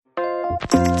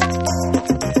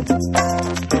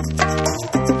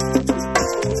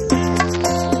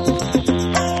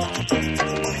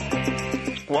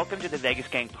Welcome to the Vegas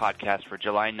Gang podcast for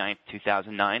July 9th,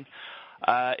 2009.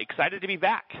 Excited to be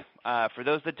back. For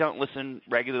those that don't listen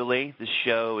regularly, this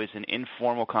show is an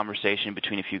informal conversation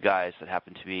between a few guys that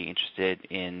happen to be interested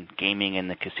in gaming and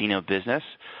the casino business.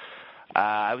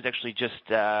 I was actually just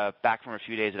back from a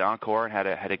few days at Encore and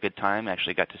had a good time.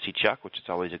 Actually got to see Chuck, which is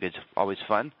always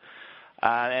fun.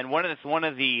 And one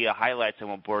of the highlights, I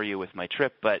won't bore you with my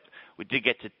trip, but we did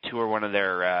get to tour one of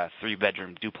their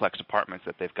three-bedroom duplex apartments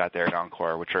that they've got there at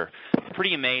Encore, which are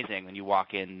pretty amazing when you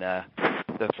walk in the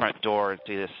front door and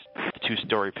see this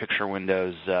two-story picture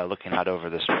windows looking out over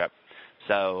the Strip.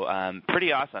 So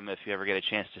pretty awesome. If you ever get a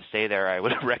chance to stay there, I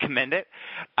would recommend it.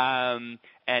 And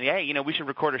yeah, we should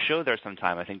record a show there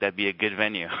sometime. I think that'd be a good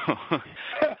venue.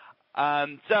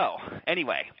 So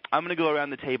anyway, I'm going to go around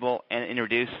the table and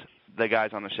introduce the guys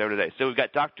on the show today. So we've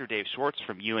got Dr. Dave Schwartz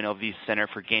from UNLV's Center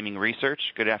for Gaming Research.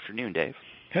 Good afternoon, Dave.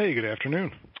 Hey, good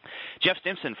afternoon. Jeff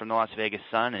Stimson from the Las Vegas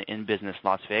Sun and In Business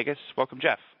Las Vegas. Welcome,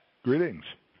 Jeff. Greetings.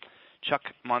 Chuck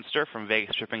Monster from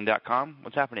VegasStripping.com.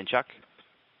 What's happening, Chuck?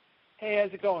 Hey,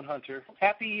 how's it going, Hunter?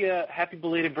 Happy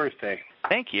belated birthday.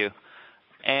 Thank you.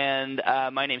 And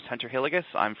my name's Hunter Hillegas.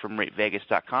 I'm from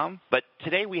RateVegas.com. But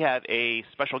today we have a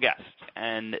special guest,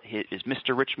 and it is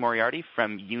Mr. Rich Moriarty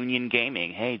from Union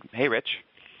Gaming. Hey, Rich.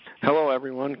 Hello,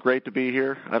 everyone. Great to be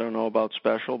here. I don't know about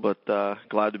special, but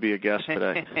glad to be a guest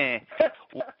today.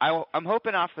 I'm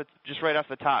hoping just right off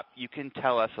the top, you can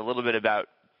tell us a little bit about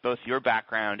both your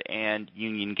background and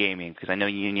Union Gaming, because I know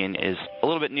Union is a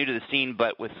little bit new to the scene,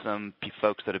 but with some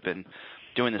folks that have been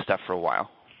doing this stuff for a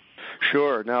while.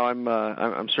 Sure. No,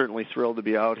 I'm certainly thrilled to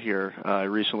be out here. I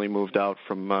recently moved out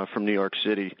from New York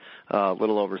City a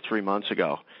little over 3 months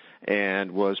ago,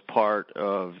 and was part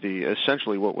of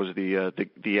essentially what was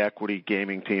the equity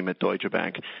gaming team at Deutsche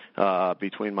Bank.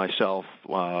 Between myself,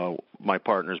 my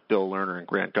partners Bill Lerner and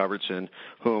Grant Govertson,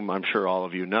 whom I'm sure all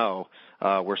of you know,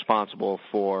 were responsible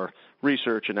for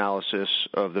research analysis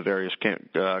of the various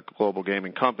global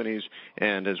gaming companies,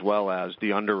 and as well as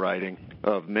the underwriting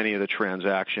of many of the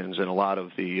transactions and a lot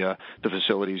of the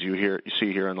facilities you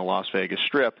see here in the Las Vegas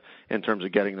Strip in terms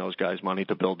of getting those guys money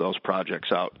to build those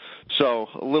projects out. So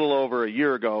a little over a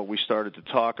year ago, we started to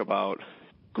talk about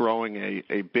growing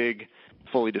a big,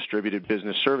 fully distributed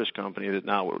business service company that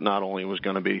not only was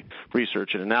going to be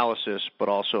research and analysis, but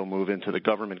also move into the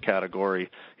government category,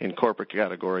 in corporate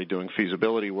category, doing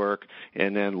feasibility work,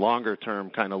 and then longer term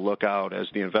kind of look out as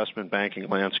the investment banking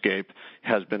landscape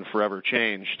has been forever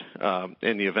changed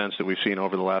in the events that we've seen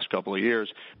over the last couple of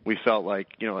years. We felt like,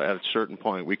 at a certain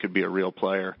point we could be a real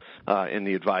player in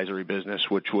the advisory business,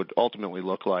 which would ultimately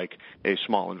look like a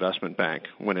small investment bank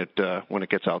when it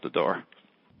gets out the door.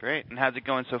 Great. And how's it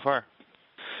going so far?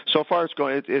 So far,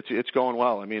 it's going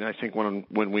well. I mean, I think when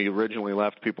we originally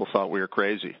left, people thought we were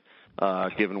crazy,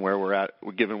 given where we're at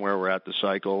the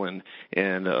cycle, and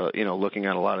looking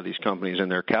at a lot of these companies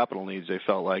and their capital needs, they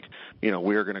felt like we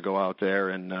were going to go out there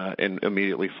and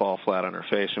immediately fall flat on our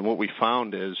face. And what we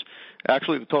found is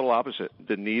actually the total opposite: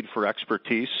 the need for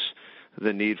expertise,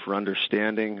 the need for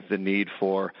understanding, the need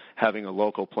for having a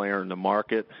local player in the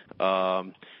market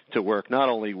to work not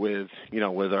only with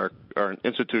our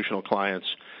institutional clients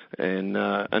and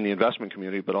the investment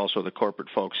community, but also the corporate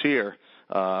folks here.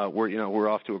 We're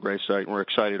off to a great start, and we're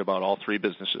excited about all three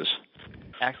businesses.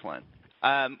 Excellent.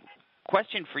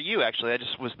 Question for you, actually. I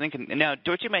just was thinking. Now,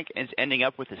 Deutsche Bank is ending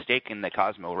up with a stake in the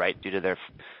Cosmo, right? Due to the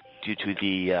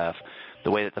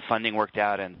way that the funding worked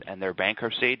out and their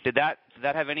bankruptcy. Did that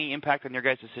have any impact on your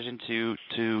guys' decision to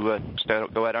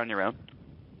go out on your own?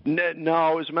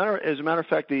 No, as a matter of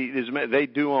fact, they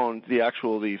do own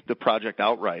the project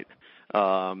outright.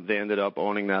 They ended up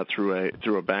owning that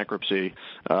through a bankruptcy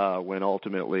when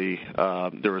ultimately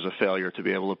there was a failure to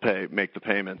be able to make the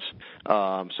payments.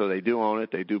 So they do own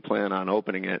it. They do plan on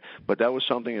opening it. But that was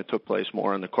something that took place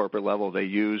more on the corporate level. They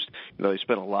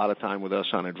spent a lot of time with us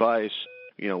on advice,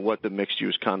 what the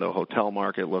mixed-use condo hotel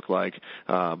market looked like,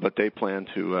 but they plan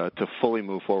to fully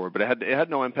move forward. But it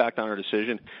had no impact on our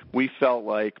decision. We felt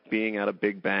like being at a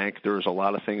big bank, there was a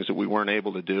lot of things that we weren't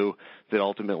able to do that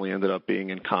ultimately ended up being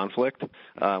in conflict.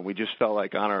 We just felt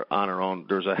like on our own,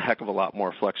 there's a heck of a lot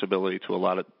more flexibility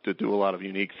to do a lot of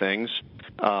unique things.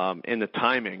 In the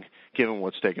timing, given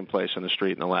what's taken place on the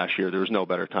street in the last year, there was no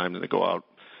better time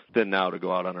than now to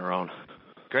go out on our own.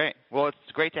 Great. Well, it's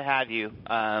great to have you,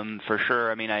 for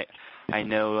sure. I mean, I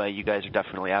know you guys are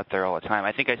definitely out there all the time.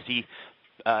 I think I see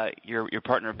your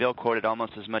partner Bill quoted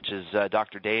almost as much as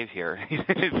Dr. Dave here.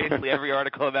 Basically every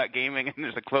article about gaming, and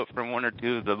there's a quote from one or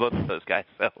two of both of those guys.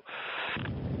 So.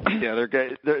 Yeah, they're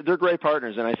great. They're great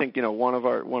partners, and I think one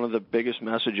of the biggest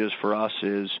messages for us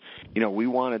is we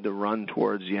wanted to run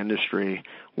towards the industry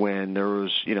when there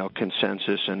was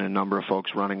consensus and a number of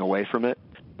folks running away from it.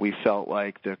 We felt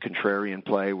like the contrarian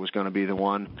play was going to be the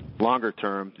one longer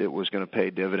term that was going to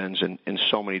pay dividends in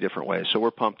so many different ways. So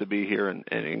we're pumped to be here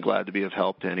and glad to be of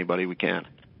help to anybody we can.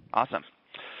 Awesome.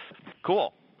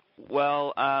 Cool.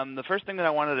 Well, the first thing that I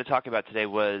wanted to talk about today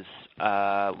was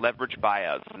leverage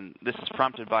buyouts, and this is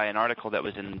prompted by an article that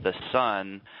was in The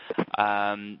Sun,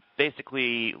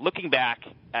 basically looking back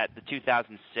at the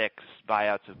 2006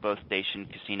 buyouts of both Station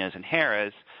Casinos and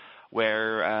Harrah's,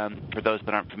 where, for those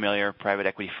that aren't familiar, private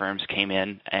equity firms came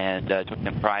in and took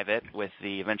them private with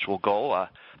the eventual goal,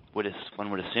 one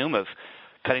would assume, of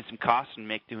cutting some costs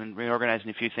and reorganizing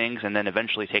a few things, and then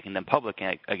eventually taking them public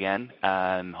again,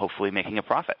 hopefully making a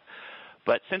profit.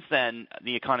 But since then,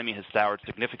 the economy has soured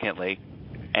significantly,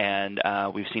 and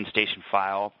we've seen Station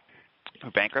file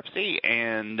for bankruptcy,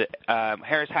 and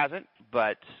Harrah's hasn't,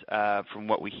 but from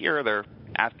what we hear, they're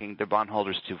asking their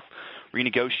bondholders to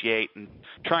renegotiate and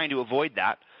trying to avoid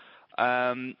that.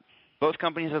 Both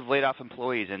companies have laid off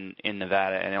employees in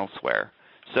Nevada and elsewhere.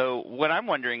 So what I'm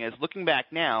wondering is, looking back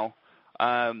now,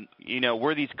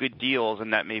 were these good deals?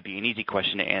 And that may be an easy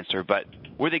question to answer, but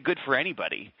were they good for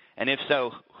anybody? And if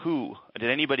so, who? Did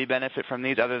anybody benefit from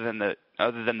these other than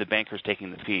the bankers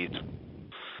taking the fees?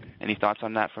 Any thoughts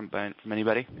on that from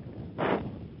anybody?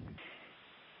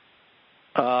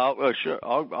 Sure.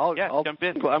 I'll jump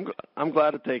in. I'm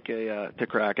glad to take to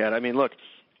crack at it. I mean, look,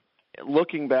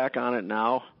 looking back on it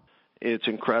now, it's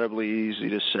incredibly easy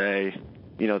to say,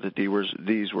 that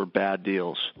these were bad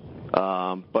deals.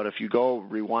 But if you go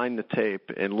rewind the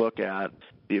tape and look at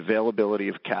the availability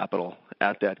of capital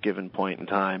at that given point in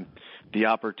time, the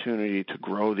opportunity to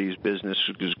grow these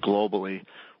businesses globally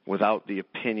without the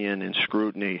opinion and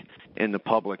scrutiny in the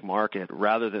public market,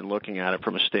 rather than looking at it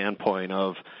from a standpoint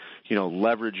of,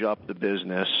 leverage up the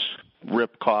business,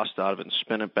 rip cost out of it, and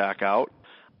spin it back out.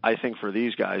 I think for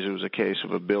these guys, it was a case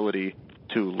of ability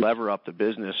to lever up the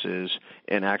businesses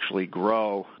and actually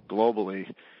grow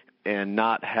globally and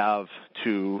not have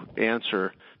to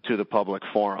answer to the public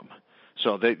forum.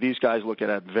 So these guys look at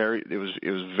it it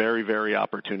was very, very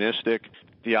opportunistic.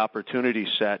 The opportunity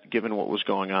set, given what was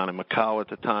going on in Macau at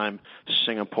the time,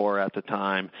 Singapore at the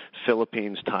time,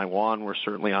 Philippines, Taiwan were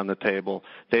certainly on the table.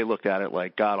 They looked at it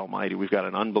like, God almighty, we've got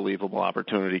an unbelievable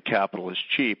opportunity. Capital is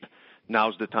cheap.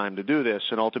 Now's the time to do this,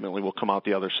 and ultimately we'll come out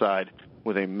the other side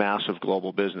with a massive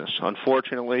global business.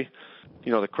 Unfortunately,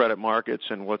 the credit markets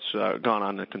and what's gone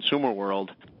on in the consumer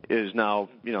world is now,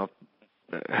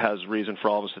 has reason for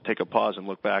all of us to take a pause and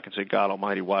look back and say, God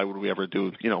almighty, why would we ever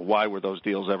do, why were those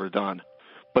deals ever done?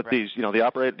 But right.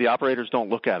 The operators don't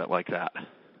look at it like that.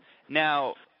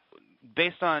 Now,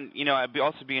 based on, I'd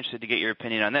also be interested to get your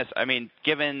opinion on this. I mean,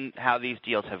 given how these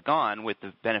deals have gone with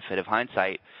the benefit of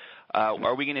hindsight,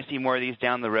 are we going to see more of these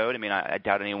down the road? I mean, I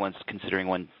doubt anyone's considering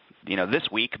one, this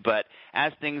week, but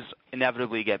as things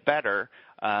inevitably get better,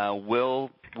 will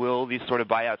these sort of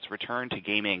buyouts return to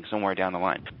gaming somewhere down the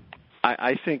line?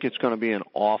 I think it's going to be an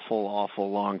awful,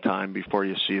 awful long time before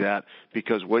you see that,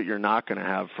 because what you're not going to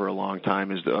have for a long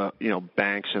time is the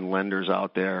banks and lenders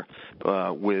out there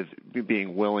with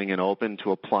being willing and open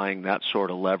to applying that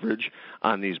sort of leverage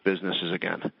on these businesses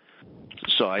again.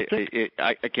 So I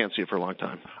can't see it for a long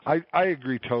time. I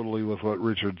agree totally with what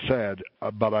Richard said,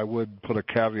 but I would put a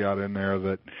caveat in there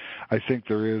that I think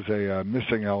there is a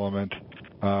missing element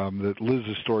that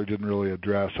Liz's story didn't really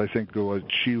address. I think that what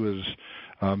she was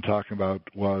talking about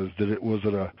was that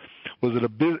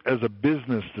as a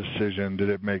business decision, did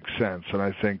it make sense? And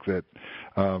I think that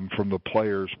from the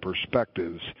players'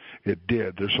 perspectives, it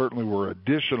did. There certainly were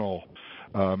additional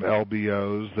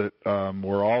LBOs that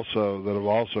have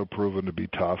also proven to be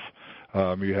tough.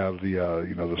 You have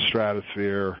the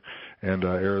Stratosphere and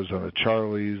Arizona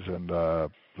Charlie's and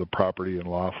the property in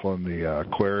Laughlin, the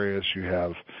Aquarius. You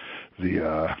have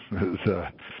the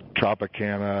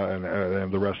Tropicana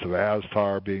and the rest of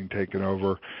Aztar being taken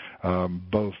over.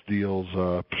 Both deals,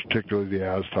 particularly the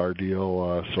Aztar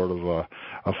deal, sort of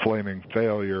a flaming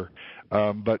failure.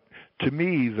 But to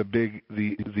me,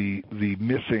 the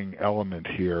missing element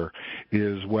here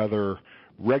is whether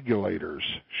regulators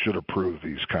should approve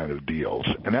these kind of deals,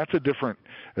 and it's a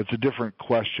different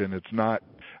question. It's not.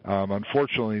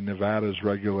 Unfortunately, Nevada's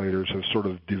regulators have sort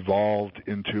of devolved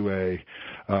into a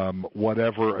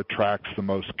whatever attracts the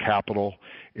most capital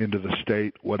into the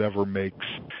state, whatever makes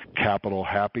capital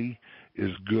happy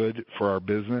is good for our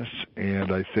business,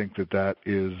 and I think that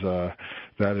is a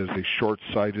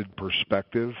short-sighted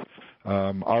perspective.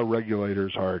 Our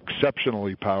regulators are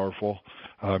exceptionally powerful.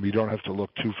 You don't have to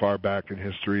look too far back in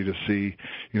history to see,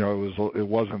 it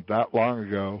wasn't that long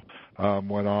ago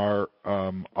when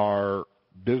our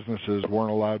businesses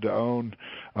weren't allowed to own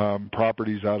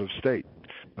properties out of state.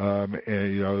 And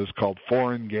it was called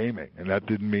foreign gaming, and that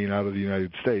didn't mean out of the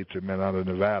United States; it meant out of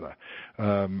Nevada.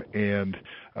 And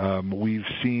we've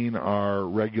seen our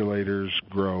regulators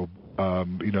grow.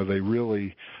 They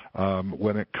really,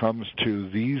 when it comes to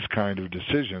these kind of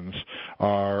decisions,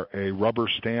 are a rubber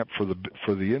stamp for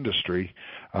the industry.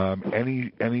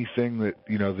 Anything that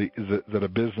that a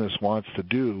business wants to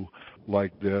do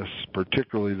like this,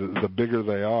 particularly the bigger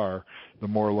they are, the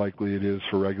more likely it is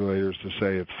for regulators to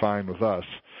say it's fine with us.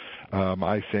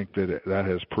 I think that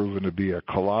has proven to be a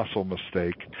colossal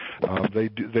mistake.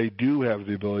 They do have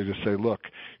the ability to say, look,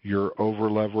 you're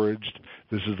over-leveraged.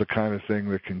 This is the kind of thing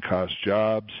that can cost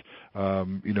jobs.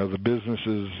 The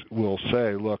businesses will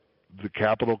say, look, the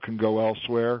capital can go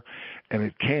elsewhere, and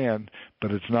it can,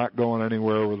 but it's not going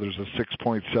anywhere where there's a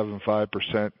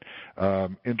 6.75%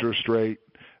 interest rate.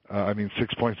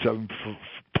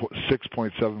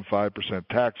 6.75%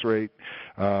 tax rate.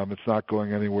 It's not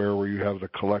going anywhere where you have the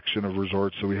collection of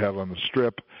resorts that we have on the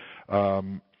Strip.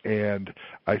 And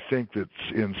I think that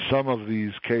in some of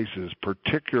these cases,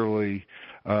 particularly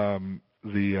the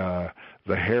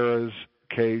Harrah's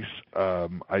case,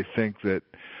 I think that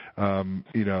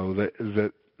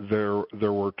that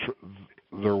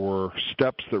there were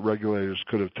steps that regulators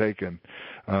could have taken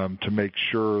to make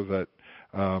sure that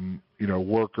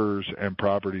workers and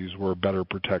properties were better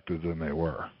protected than they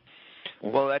were.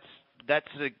 Well,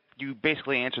 you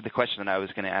basically answered the question that I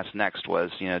was going to ask next was,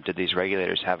 did these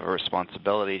regulators have a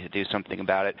responsibility to do something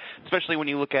about it, especially when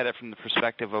you look at it from the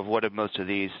perspective of what do most of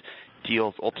these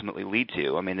deals ultimately lead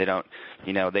to? I mean, they don't,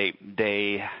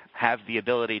 they have the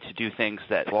ability to do things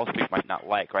that Wall Street might not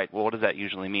like, right? Well, what does that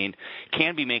usually mean?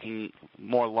 Can be making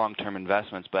more long-term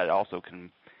investments, but also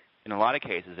can, in a lot of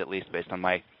cases, at least based on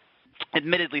my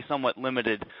admittedly somewhat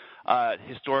limited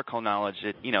historical knowledge,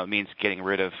 it means getting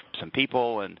rid of some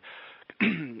people and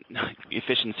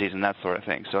efficiencies and that sort of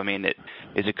thing. So,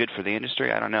 is it good for the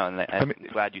industry? I don't know, and I'm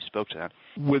glad you spoke to that.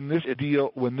 When this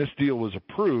deal was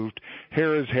approved,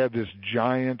 Harrah's had this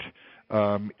giant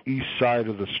east side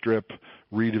of the Strip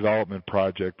redevelopment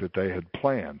project that they had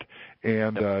planned,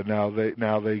 and now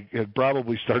they had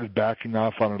probably started backing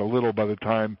off on it a little by the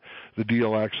time the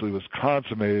deal actually was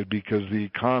consummated, because the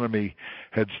economy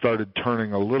had started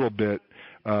turning a little bit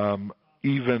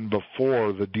even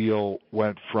before the deal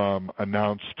went from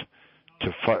announced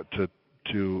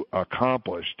to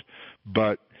accomplished.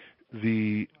 But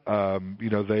they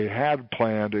had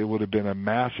planned it would have been a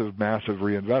massive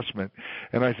reinvestment,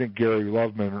 and I think Gary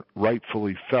Loveman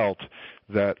rightfully felt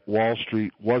that Wall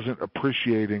Street wasn't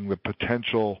appreciating the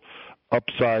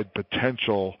upside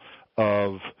potential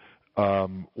of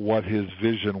what his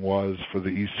vision was for the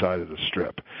east side of the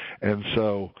Strip. And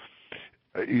so,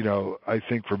 I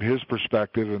think from his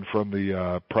perspective and from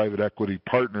the private equity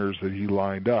partners that he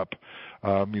lined up,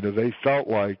 they felt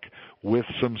like with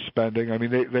some spending,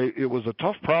 it was a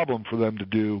tough problem for them to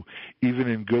do even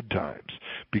in good times,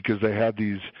 because they had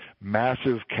these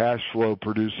massive cash flow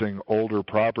producing older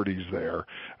properties there.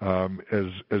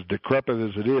 As decrepit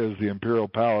as it is, the Imperial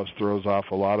Palace throws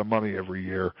off a lot of money every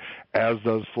year, as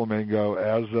does Flamingo,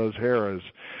 as does Harrah's.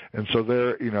 And so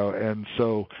they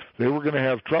were going to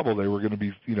have trouble. They were going to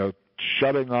be,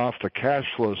 shutting off the cash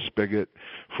flow spigot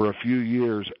for a few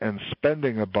years and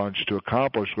spending a bunch to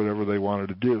accomplish whatever they wanted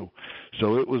to do.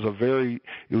 So it was going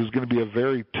to be a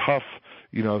very tough,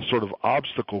 sort of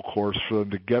obstacle course for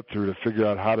them to get through to figure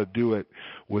out how to do it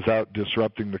without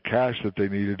disrupting the cash that they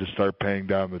needed to start paying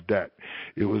down the debt.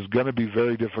 It was going to be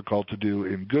very difficult to do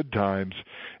in good times,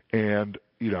 and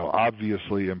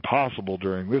obviously impossible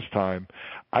during this time.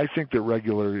 I think that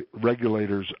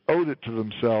regulators owed it to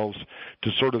themselves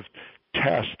to sort of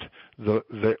test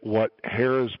what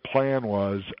Harrah's plan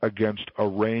was against a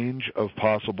range of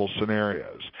possible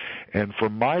scenarios. And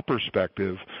from my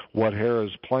perspective, what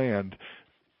Harrah's planned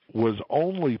was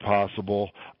only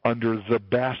possible under the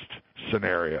best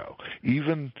scenario.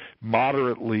 Even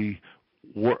moderately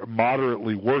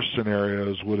worse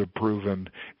scenarios would have proven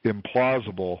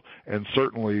implausible, and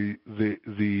certainly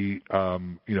the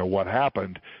what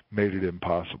happened made it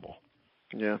impossible.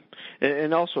 Yeah,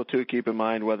 and also too, keep in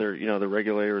mind whether the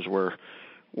regulators were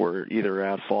either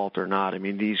at fault or not.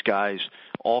 These guys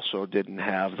also didn't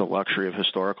have the luxury of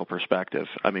historical perspective.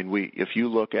 I mean, if you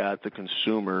look at the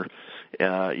consumer,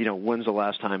 when's the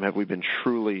last time have we been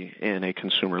truly in a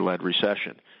consumer-led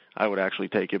recession? I would actually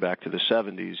take you back to the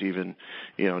 70s, even,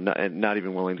 not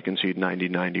even willing to concede 90,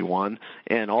 91.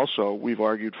 And also, we've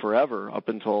argued forever up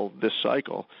until this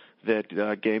cycle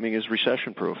that gaming is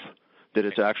recession-proof, that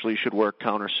it actually should work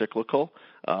counter-cyclical,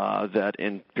 that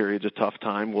in periods of tough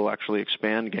time will actually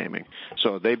expand gaming.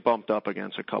 So they bumped up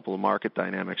against a couple of market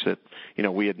dynamics that,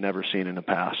 we had never seen in the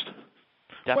past.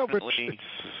 Definitely. Well, Rich,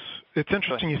 it's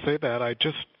interesting you say that. I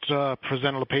just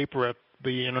presented a paper at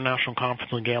the International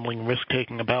Conference on Gambling and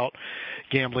Risk-Taking about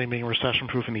gambling being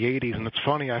recession-proof in the 80s. And it's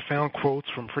funny, I found quotes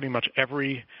from pretty much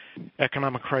every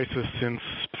economic crisis since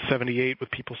 78 with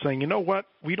people saying, you know what,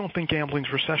 we don't think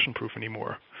gambling's recession-proof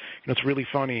anymore. It's really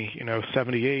funny,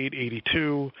 78,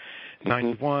 82,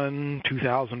 91,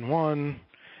 2001,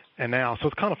 and now. So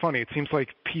it's kind of funny. It seems like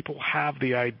people have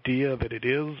the idea that it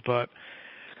is, but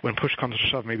when push comes to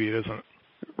shove, maybe it isn't.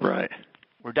 Right.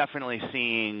 We're definitely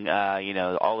seeing,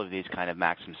 all of these kind of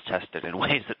maxims tested in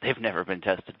ways that they've never been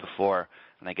tested before,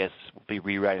 and I guess we'll be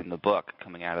rewriting the book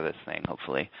coming out of this thing.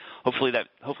 Hopefully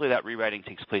that rewriting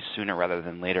takes place sooner rather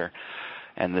than later,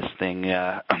 and this thing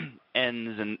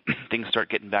ends and things start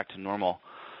getting back to normal.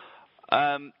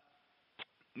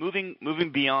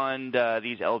 Moving beyond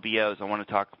these LBOs, I want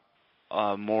to talk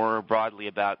more broadly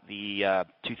about the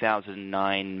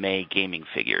 2009 May gaming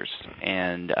figures.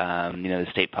 And, the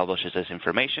state publishes this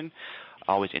information.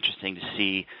 Always interesting to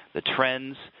see the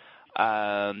trends.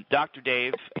 Dr.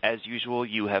 Dave, as usual,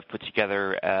 you have put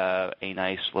together a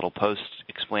nice little post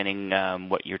explaining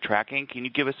what you're tracking. Can you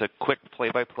give us a quick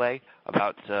play-by-play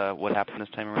about what happened this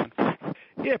time around?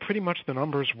 Yeah, pretty much the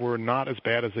numbers were not as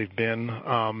bad as they've been.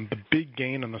 The big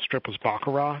gain on the strip was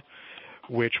Baccarat,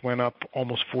 which went up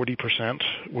almost 40%,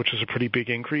 which is a pretty big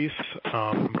increase.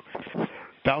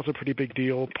 That was a pretty big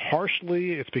deal.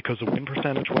 Partially, it's because the win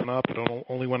percentage went up. It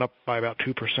only went up by about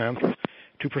 2%.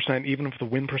 2%, even if the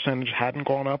win percentage hadn't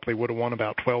gone up, they would have won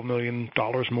about $12 million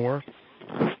more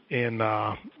in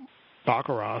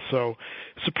Baccarat. So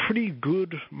it's a pretty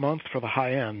good month for the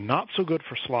high end. Not so good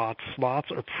for slots.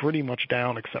 Slots are pretty much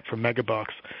down except for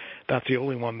Megabucks. That's the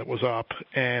only one that was up.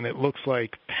 And it looks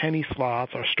like penny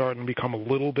slots are starting to become a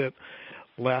little bit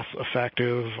less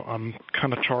effective. I'm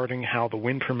kind of charting how the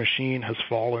win per machine has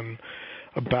fallen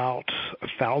about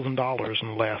 $1,000 in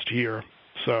the last year.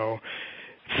 So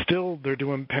still,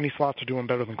 penny slots are doing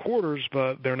better than quarters,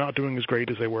 but they're not doing as great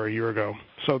as they were a year ago.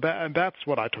 So that's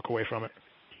what I took away from it.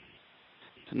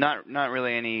 So not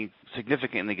really any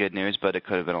significantly good news, but it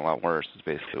could have been a lot worse. Is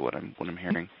basically what I'm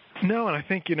hearing. No, and I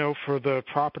think, for the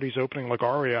properties opening like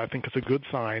Aria, I think it's a good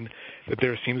sign that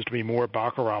there seems to be more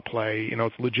Baccarat play.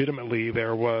 It's legitimately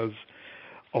there was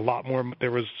a lot more.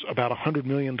 There was about $100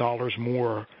 million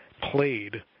more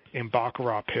played in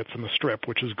Baccarat pits in the Strip,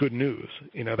 which is good news.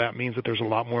 That means that there's a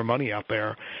lot more money out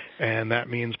there, and that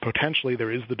means potentially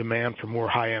there is the demand for more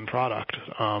high-end product.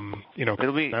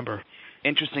 It'll be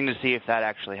interesting to see if that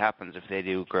actually happens, if they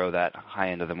do grow that high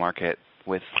end of the market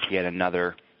with yet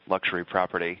another luxury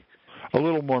property. A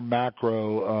little more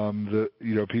macro,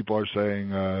 people are saying,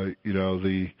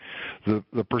 the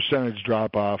percentage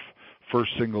drop off,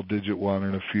 first single digit one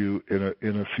in a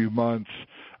few months.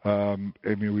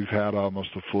 We've had almost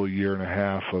a full year and a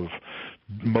half of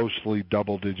mostly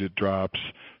double digit drops.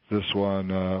 This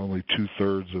one only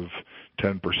 2/3 of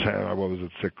 10%. What was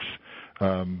it, 6?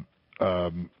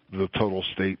 The total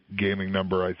state gaming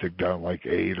number, I think, down like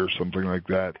 8 or something like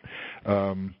that.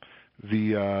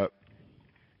 The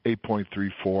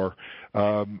 8.34.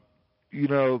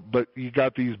 But you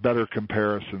got these better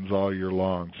comparisons all year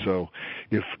long. So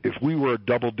if we were a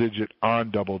double digit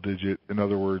on double digit, in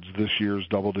other words, this year's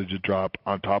double digit drop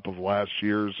on top of last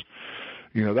year's,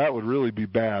 that would really be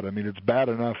bad. It's bad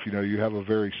enough, you have a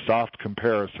very soft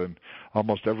comparison.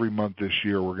 Almost every month this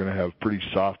year we're going to have pretty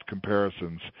soft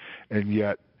comparisons, and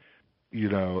yet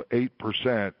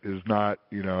 8% is not,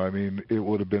 it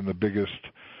would have been the biggest,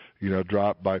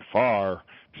 drop by far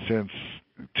since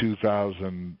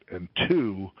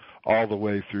 2002 all the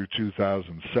way through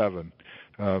 2007.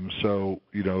 So,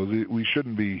 we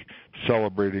shouldn't be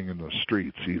celebrating in the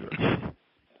streets either.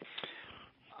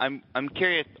 I'm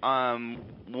curious.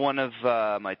 One of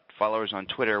my followers on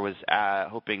Twitter was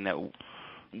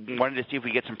wanted to see if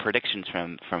we get some predictions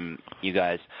from you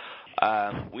guys.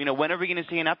 When are we going to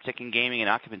see an uptick in gaming and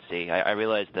occupancy? I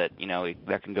realize that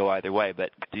that can go either way,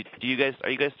 but are you guys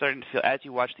starting to feel, as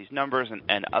you watch these numbers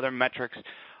and other metrics?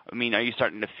 Are you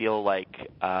starting to feel like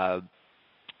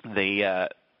the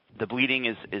the bleeding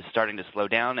is starting to slow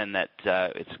down, and that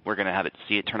we're going to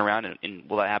see it turn around, and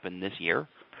will that happen this year?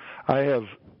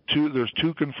 There's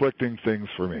two conflicting things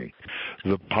for me.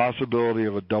 The possibility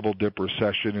of a double-dip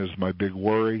recession is my big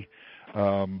worry,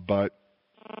 but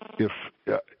if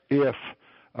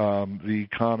the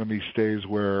economy stays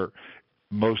where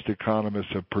most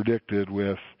economists have predicted,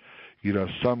 with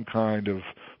some kind of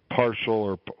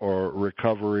partial or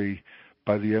recovery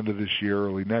by the end of this year,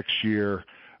 early next year,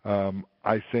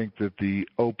 I think that the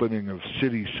opening of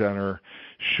City Center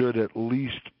should at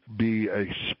least be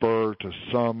a spur to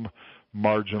some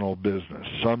marginal business.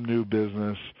 Some new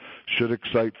business should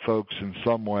excite folks in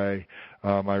some way.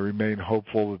 I remain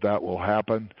hopeful that will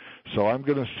happen. So I'm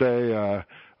going to say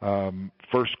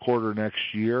first quarter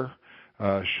next year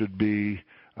should be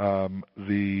a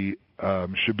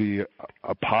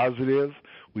positive.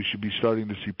 We should be starting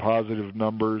to see positive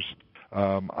numbers.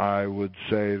 I would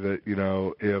say that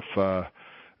then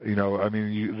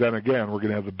again we're going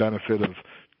to have the benefit of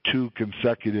 2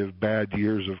 consecutive bad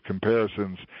years of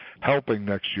comparisons helping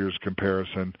next year's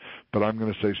comparison, but I'm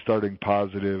going to say starting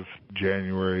positive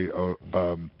January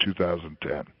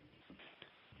 2010.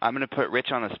 I'm going to put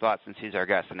Rich on the spot since he's our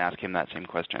guest and ask him that same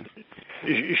question.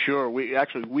 Sure.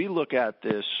 We look at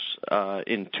this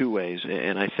in 2 ways,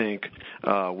 and I think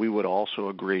we would also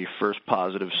agree first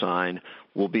positive sign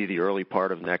will be the early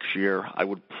part of next year. I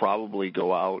would probably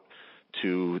go out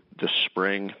to the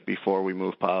spring before we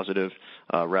move positive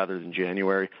rather than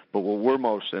January. But what we're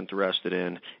most interested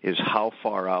in is how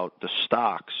far out the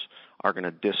stocks are going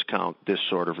to discount this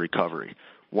sort of recovery.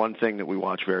 One thing that we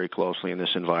watch very closely in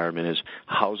this environment is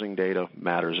housing data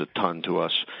matters a ton to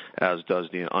us, as does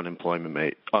the unemployment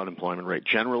rate.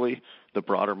 Generally, the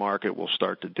broader market will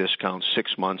start to discount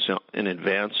 6 months in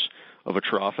advance of a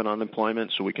trough in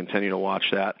unemployment, so we continue to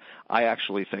watch that. I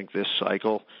actually think this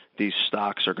cycle, these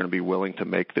stocks are going to be willing to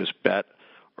make this bet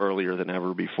earlier than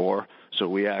ever before. So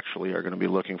we actually are going to be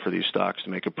looking for these stocks to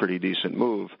make a pretty decent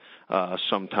move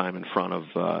sometime in front of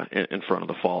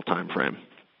the fall time frame,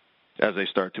 as they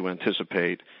start to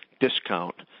anticipate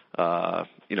discount,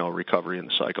 recovery in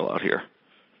the cycle out here.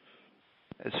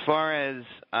 As far as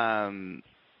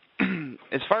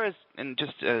and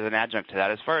just as an adjunct to that,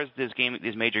 as far as these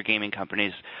major gaming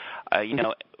companies,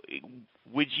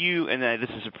 would you? And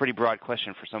this is a pretty broad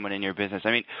question for someone in your business.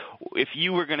 I mean, if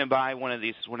you were going to buy one of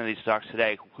these stocks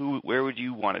today, where would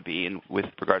you want to be with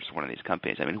regards to one of these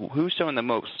companies? I mean, who's showing the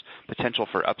most potential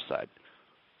for upside?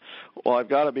 Well, I've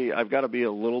got to be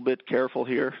a little bit careful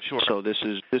here. Sure. So this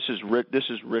is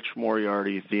Rich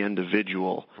Moriarty, the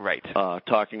individual, right?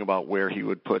 Talking about where he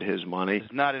would put his money.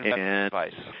 It's not investment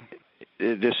advice.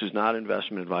 This is not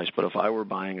investment advice, but if I were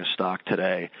buying a stock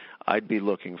today, I'd be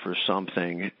looking for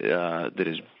something that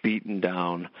is beaten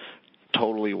down,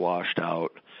 totally washed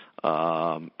out.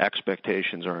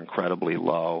 Expectations are incredibly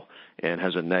low, and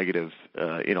has a negative,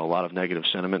 a lot of negative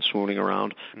sentiment swooning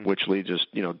around, which leads us,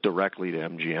 directly to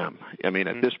MGM. I mean,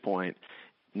 at this point,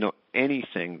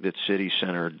 anything that City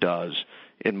Center does,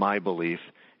 in my belief,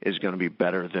 is going to be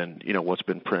better than what's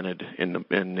been printed in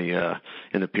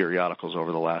the periodicals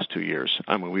over the last 2 years.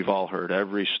 I mean, we've all heard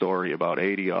every story about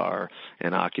ADR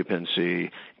and occupancy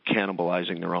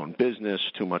cannibalizing their own business,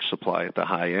 too much supply at the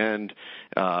high end.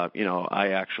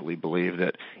 I actually believe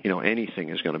that anything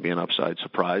is going to be an upside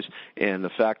surprise, and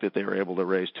the fact that they were able to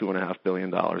raise $2.5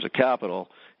 billion of capital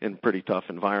in a pretty tough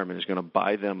environment is going to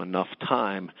buy them enough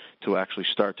time to actually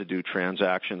start to do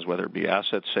transactions, whether it be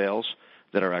asset sales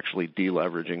that are actually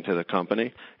deleveraging to the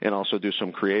company, and also do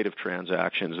some creative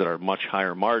transactions that are much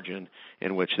higher margin,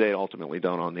 in which they ultimately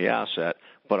don't own the asset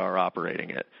but are operating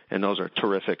it. And those are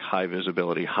terrific, high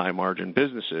visibility, high margin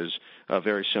businesses,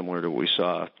 very similar to what we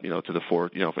saw,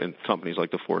 in companies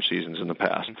like the Four Seasons in the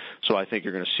past. So I think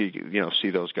you're going to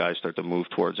see those guys start to move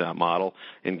towards that model.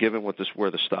 And given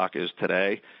where the stock is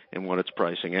today and what it's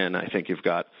pricing in, I think you've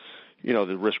got,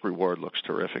 the risk reward looks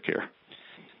terrific here.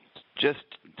 Just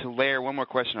to layer one more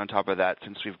question on top of that,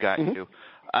 since we've got you.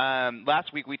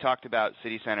 Last week we talked about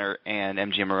City Center and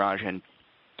MGM Mirage, and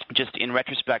just in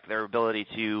retrospect, their ability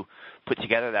to put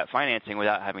together that financing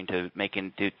without having to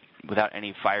without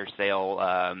any fire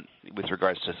sale with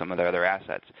regards to some of their other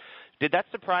assets. Did that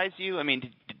surprise you? I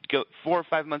mean, 4 or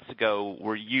 5 months ago,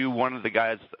 were you one of the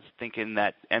guys thinking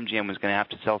that MGM was going to have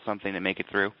to sell something to make it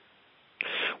through?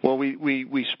 Well,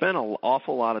 we spent an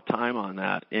awful lot of time on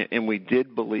that, and we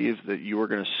did believe that you were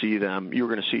going to see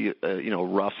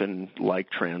Ruffin-like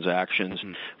transactions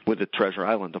with the Treasure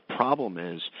Island. The problem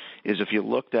is if you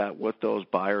looked at what those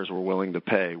buyers were willing to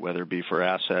pay, whether it be for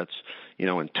assets,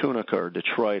 in Tunica or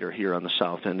Detroit or here on the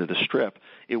south end of the Strip,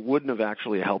 it wouldn't have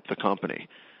actually helped the company.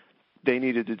 they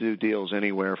needed to do deals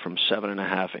anywhere from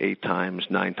 7.5, 8 times,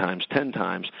 9 times, 10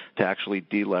 times to actually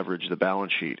deleverage the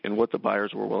balance sheet. And what the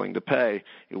buyers were willing to pay,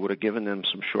 it would have given them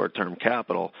some short-term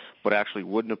capital, but actually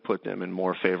wouldn't have put them in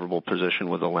more favorable position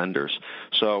with the lenders.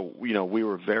 So, we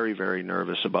were very, very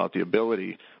nervous about the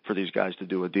ability for these guys to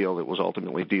do a deal that was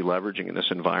ultimately deleveraging in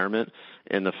this environment.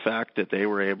 And the fact that they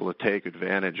were able to take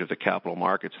advantage of the capital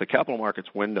markets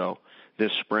window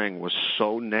this spring was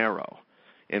so narrow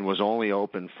and was only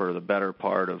open for the better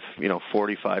part of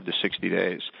 45 to 60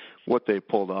 days. What they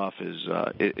pulled off is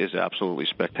absolutely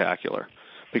spectacular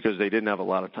because they didn't have a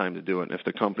lot of time to do it. And if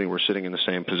the company were sitting in the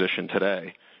same position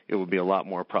today, it would be a lot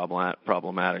more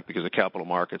problematic because the capital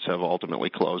markets have ultimately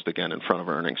closed again in front of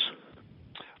earnings.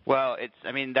 Well,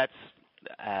 that's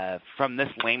from this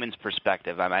layman's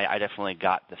perspective. I definitely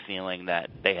got the feeling that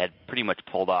they had pretty much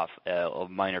pulled off a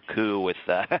minor coup with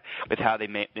how they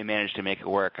managed to make it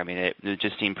work. It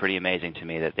just seemed pretty amazing to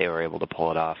me that they were able to pull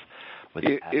it off.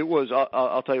 It was.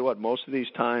 I'll tell you what. Most of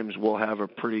these times, we'll have a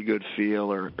pretty good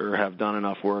feel or have done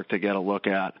enough work to get a look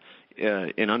at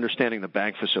in understanding the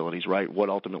bank facilities, right? What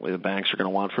ultimately the banks are going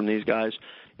to want from these guys.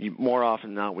 More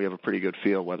often than not, we have a pretty good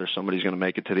feel whether somebody's going to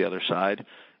make it to the other side.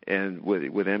 And with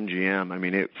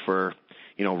MGM,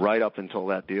 right up until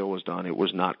that deal was done, it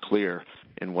was not clear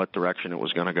in what direction it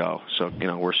was going to go. So,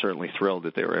 we're certainly thrilled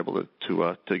that they were able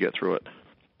to get through it.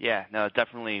 Yeah, no, it's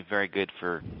definitely very good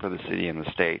for the city and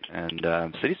the state. And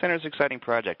City Center is an exciting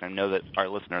project. I know that our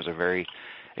listeners are very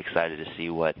excited to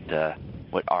see what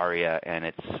ARIA and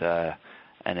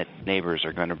its neighbors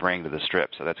are going to bring to the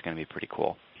Strip. So that's going to be pretty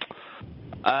cool.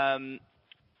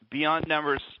 Beyond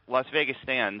numbers, Las Vegas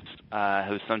Sands,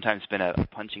 who's sometimes been a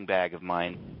punching bag of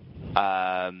mine,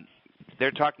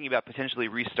 they're talking about potentially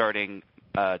restarting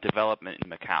development in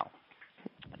Macau.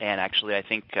 And actually, I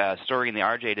think a story in the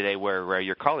RJ today where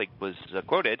your colleague was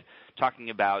quoted talking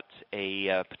about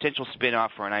a potential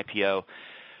spin-off or an IPO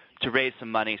to raise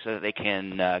some money so that they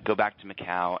can go back to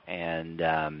Macau and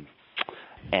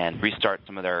restart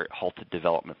some of their halted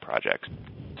development projects.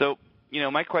 So,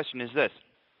 my question is this.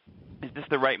 Is this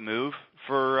the right move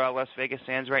for Las Vegas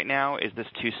Sands right now? Is this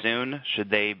too soon?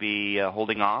 Should they be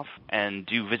holding off? And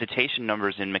do visitation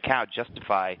numbers in Macau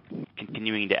justify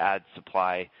continuing to add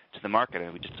supply to the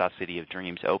market? We just saw City of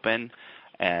Dreams open,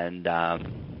 and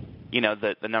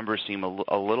the numbers seem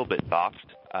a little bit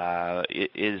soft.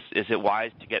 Is it wise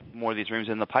to get more of these rooms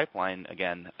in the pipeline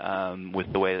again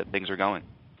with the way that things are going?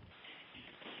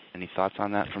 Any thoughts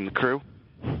on that from the crew?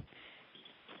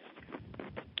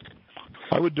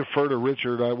 I would defer to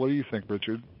Richard. What do you think,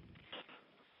 Richard?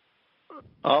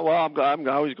 Well, I'm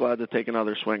always glad to take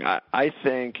another swing. I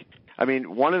think,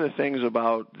 one of the things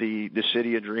about the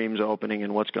City of Dreams opening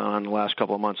and what's gone on the last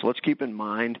couple of months, let's keep in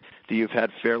mind that you've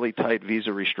had fairly tight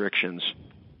visa restrictions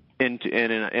in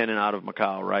and out of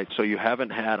Macau, right? So you haven't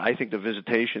had, I think the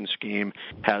visitation scheme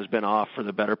has been off for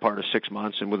the better part of 6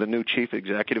 months, and with a new chief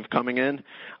executive coming in,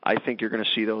 I think you're going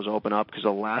to see those open up because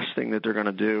the last thing that they're going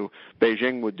to do,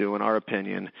 Beijing would do, in our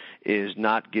opinion, is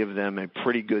not give them a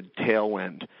pretty good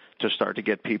tailwind to start to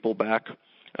get people back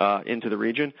into the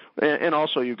region. And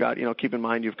also you've got, keep in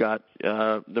mind you've got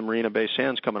the Marina Bay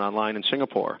Sands coming online in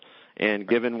Singapore. And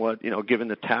given given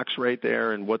the tax rate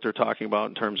there and what they're talking about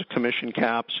in terms of commission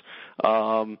caps,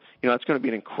 it's going to be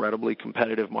an incredibly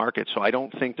competitive market. So I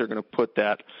don't think they're going to put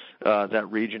that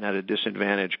region at a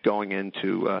disadvantage going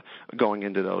into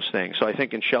those things. So I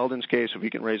think in Sheldon's case, if he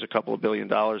can raise a couple of $2 billion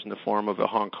in the form of a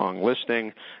Hong Kong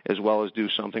listing, as well as do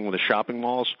something with the shopping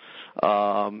malls,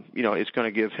 it's going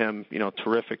to give him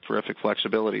terrific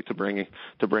flexibility to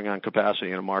bring on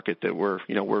capacity in a market that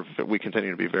we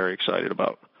continue to be very excited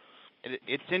about.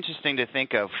 It's interesting to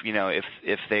think of,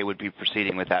 if they would be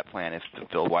proceeding with that plan, if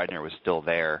Bill Widener was still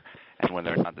there, and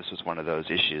whether or not this was one of those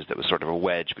issues that was sort of a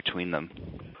wedge between them.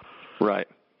 Right.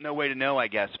 No way to know, I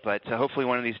guess, but hopefully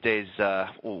one of these days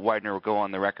Widener will go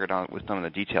on the record with some of the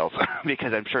details,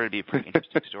 because I'm sure it'd be a pretty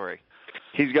interesting story.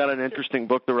 He's got an interesting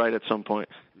book to write at some point.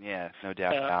 Yeah, no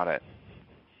doubt about it.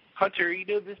 Hunter,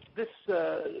 this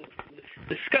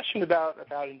discussion about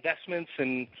investments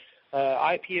and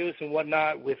IPOs and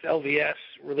whatnot with LVS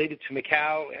related to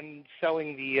Macau and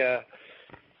selling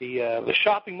the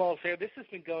shopping malls there. This has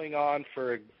been going on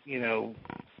for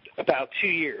about 2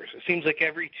 years. It seems like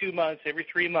every 2 months, every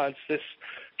 3 months, this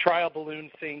trial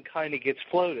balloon thing kind of gets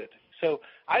floated. So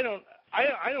I don't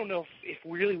know if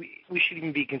really we should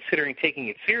even be considering taking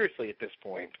it seriously at this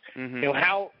point.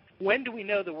 Mm-hmm. When do we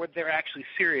know that they're actually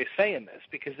serious saying this?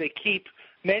 Because they keep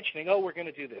mentioning, we're going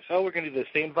to do this. We're going to do this.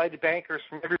 They invited bankers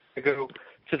from everywhere to go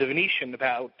to the Venetian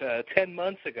about 10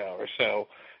 months ago or so.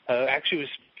 Actually, it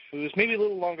was It was maybe a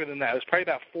little longer than that. It was probably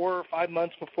about 4 or 5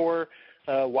 months before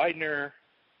Widener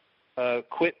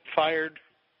quit, fired,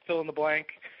 fill in the blank,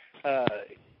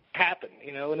 happened,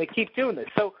 and they keep doing this.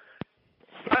 So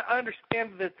I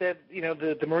understand that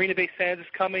the Marina Bay Sands is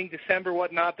coming, December,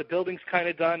 whatnot. The building's kind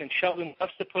of done, and Sheldon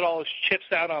loves to put all his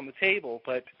chips out on the table.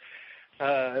 But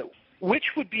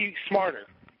which would be smarter,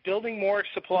 building more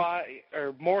supply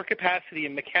or more capacity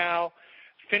in Macau,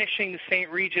 finishing the St.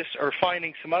 Regis, or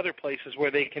finding some other places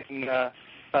where they can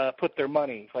put their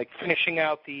money, like finishing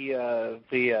out the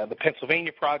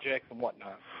Pennsylvania project and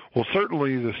whatnot? Well,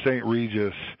 certainly the St.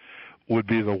 Regis would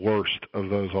be the worst of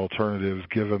those alternatives,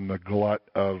 given the glut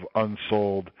of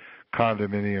unsold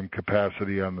condominium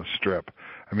capacity on the Strip.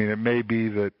 I mean, it may be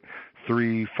that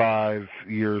 3-5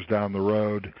 years down the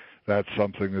road, that's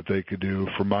something that they could do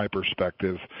from my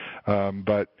perspective.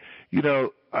 But,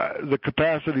 the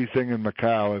capacity thing in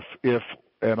Macau,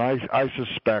 and I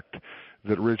suspect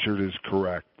that Richard is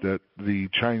correct, that the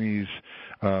Chinese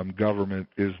government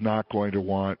is not going to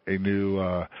want a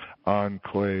new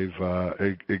enclave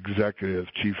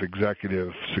chief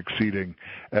executive succeeding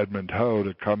Edmund Ho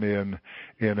to come in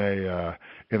a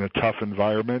tough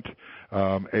environment.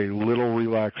 A little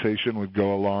relaxation would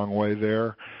go a long way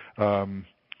there.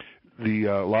 The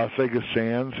Las Vegas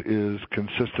Sands is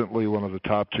consistently one of the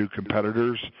top 2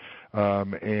 competitors,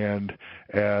 and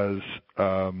as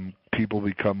people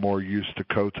become more used to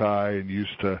Cotai and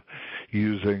used to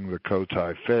using the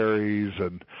Cotai ferries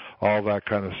and all that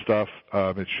kind of stuff,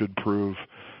 it should prove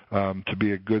to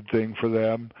be a good thing for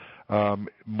them. To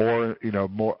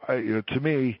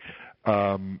me,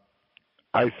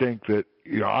 I think that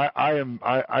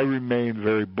I remain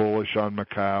very bullish on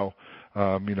Macau.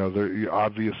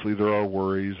 Obviously there are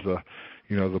worries,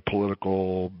 the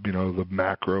political, the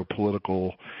macro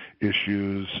political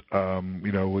issues,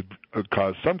 would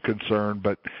cause some concern,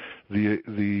 but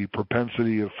the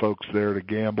propensity of folks there to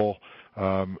gamble,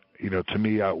 to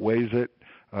me outweighs it.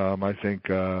 I think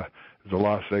the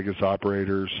Las Vegas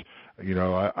operators,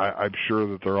 I'm sure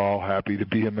that they're all happy to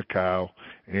be in Macau,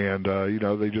 and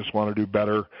they just want to do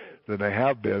better than they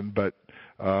have been, but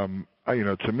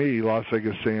to me, Las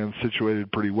Vegas Sands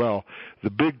situated pretty well. The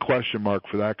big question mark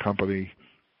for that company,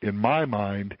 in my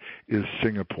mind, is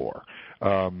Singapore.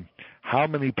 How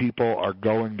many people are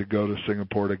going to go to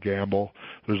Singapore to gamble?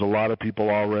 There's a lot of people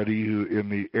already who in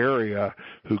the area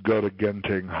who go to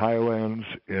Genting Highlands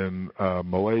in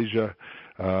Malaysia.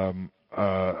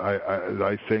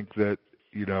 I think that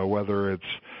whether it's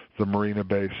the Marina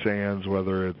Bay Sands,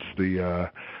 whether it's the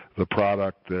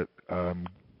product that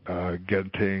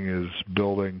Genting is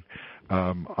building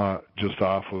just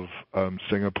off of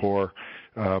Singapore.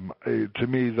 To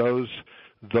me,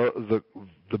 the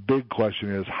big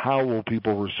question is, how will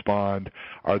people respond?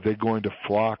 Are they going to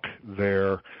flock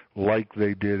there like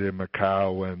they did in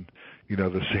Macau when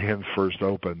the Sands first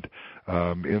opened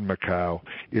in Macau?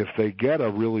 If they get a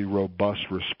really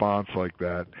robust response like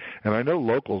that, and I know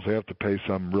locals, they have to pay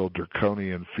some real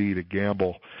draconian fee to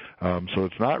gamble, so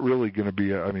it's not really going to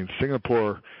be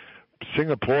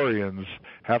Singaporeans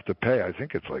have to pay, I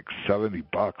think it's like $70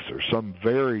 or some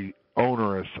very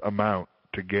onerous amount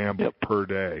to gamble per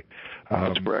day.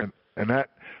 That's correct. And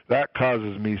that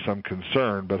causes me some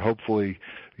concern, but hopefully,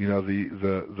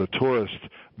 the tourist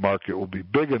market will be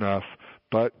big enough,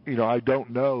 but, I don't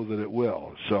know that it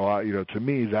will. So, to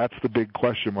me, that's the big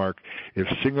question mark. If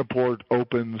Singapore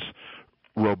opens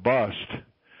robust,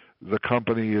 the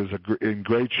company is in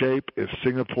great shape. If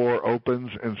Singapore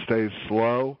opens and stays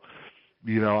slow,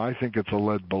 I think it's a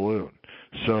lead balloon.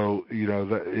 So,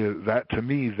 that to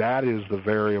me, that is the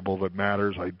variable that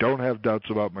matters. I don't have doubts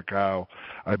about Macau.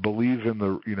 I believe in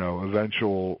the,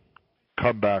 eventual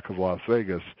comeback of Las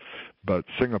Vegas, but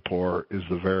Singapore is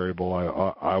the variable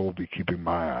I will be keeping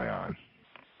my eye on.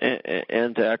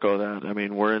 And to echo that,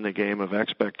 we're in the game of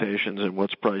expectations and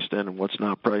what's priced in and what's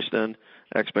not priced in.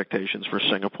 Expectations for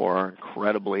Singapore are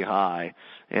incredibly high,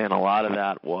 and a lot of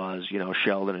that was,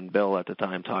 Sheldon and Bill at the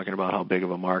time talking about how big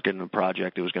of a market and a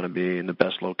project it was going to be and the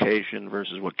best location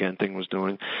versus what Genting was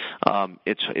doing.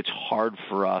 It's hard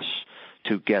for us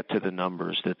to get to the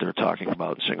numbers that they're talking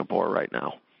about in Singapore right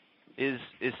now. Is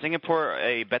Singapore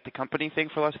a bet the company thing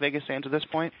for Las Vegas Sands at this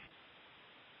point?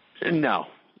 No.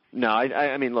 No,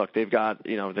 I mean, look, they've got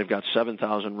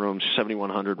 7,000 rooms,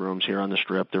 7,100 rooms here on the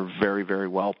Strip. They're very, very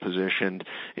well positioned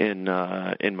in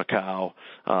Macau.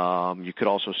 You could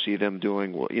also see them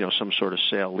doing, some sort of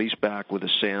sale leaseback with the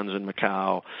Sands in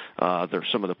Macau. There's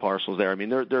some of the parcels there. I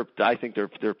mean, I think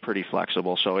they're pretty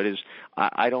flexible. So it is.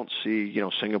 I don't see,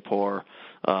 Singapore,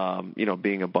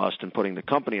 being a bust and putting the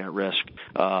company at risk.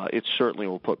 It certainly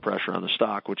will put pressure on the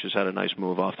stock, which has had a nice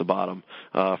move off the bottom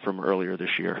from earlier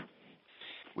this year.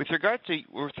 With regards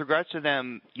to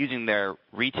them using their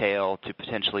retail to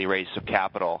potentially raise some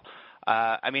capital,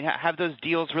 have those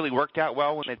deals really worked out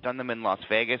well when they've done them in Las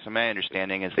Vegas? My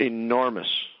understanding is enormous.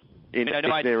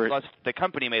 The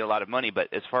company made a lot of money, but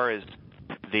as far as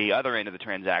the other end of the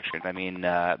transaction,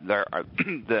 there are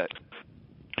the.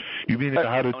 You mean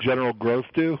how did General Growth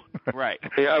do? Right.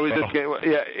 Yeah, I was just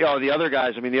the other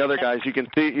guys. You can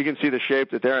see the shape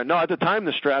that they're in. No, at the time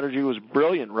the strategy was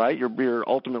brilliant, right? You're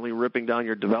ultimately ripping down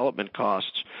your development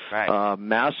costs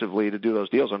massively to do those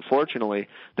deals. Unfortunately,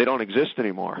 they don't exist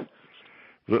anymore.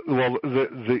 The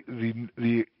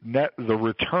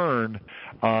return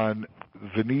on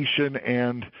Venetian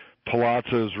and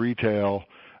Palazzo's retail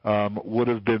would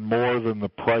have been more than the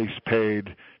price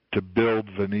paid to build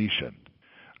Venetian.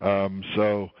 I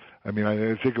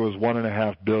think it was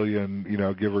 $1.5 billion,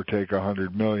 give or take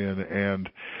 $100 million, and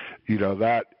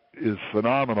that is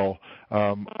phenomenal.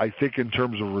 I think in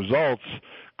terms of results,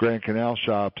 Grand Canal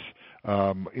Shoppes,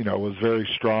 was very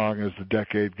strong as the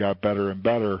decade got better and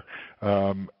better.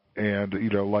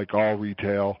 Like all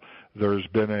retail, there's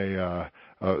been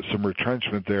some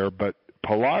retrenchment there, but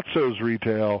Palazzo's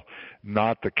retail,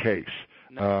 not the case.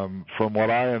 From what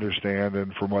I understand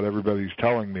and from what everybody's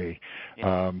telling me,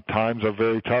 times are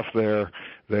very tough there.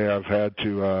 They have had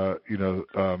to,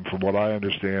 from what I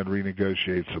understand,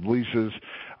 renegotiate some leases.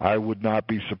 I would not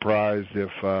be surprised if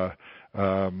there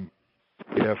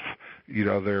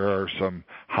are some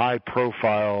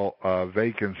high-profile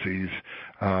vacancies.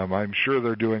 I'm sure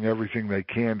they're doing everything they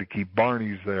can to keep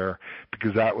Barney's there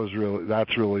because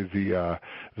that's really the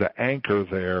anchor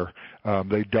there.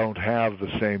 They don't have the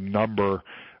same number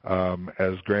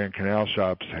as Grand Canal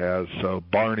Shoppes has, so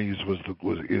Barney's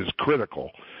is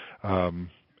critical. And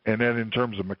then in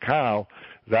terms of Macau,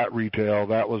 that retail,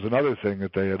 that was another thing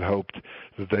that they had hoped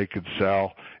that they could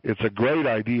sell. It's a great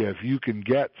idea if you can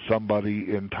get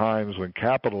somebody in times when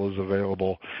capital is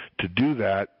available to do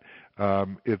that.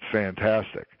 It's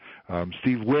fantastic.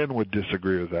 Steve Wynn would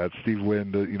disagree with that. Steve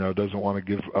Wynn, doesn't want to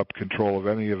give up control of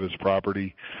any of his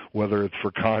property, whether it's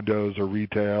for condos or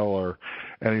retail or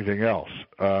anything else.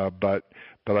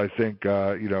 But I think,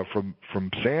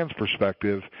 from Sands'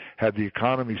 perspective, had the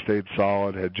economy stayed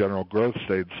solid, had General Growth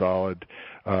stayed solid,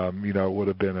 it would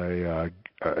have been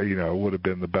would have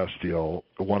been the best deal,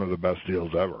 one of the best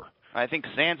deals ever. I think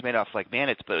Sands made off like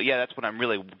bandits, but yeah, that's what I'm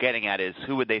really getting at is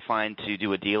who would they find to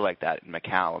do a deal like that in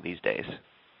Macau these days?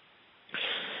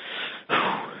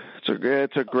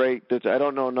 It's a great. I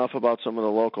don't know enough about some of the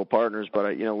local partners,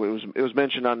 but it was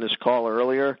mentioned on this call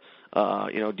earlier.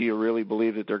 Do you really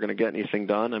believe that they're going to get anything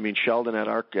done? I mean, Sheldon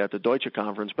at the Deutsche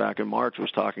conference back in March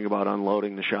was talking about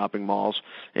unloading the shopping malls,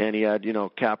 and he had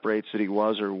cap rates that he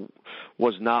was or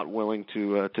was not willing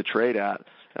to trade at.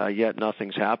 Yet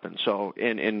nothing's happened. So,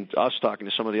 in us talking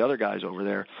to some of the other guys over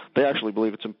there, they actually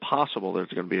believe it's impossible that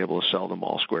they're going to be able to sell them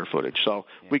all square footage. So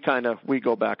we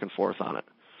go back and forth on it.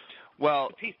 Well,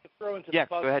 a piece to throw into the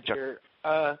go ahead, Chuck. Here,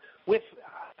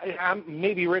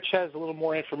 maybe Rich has a little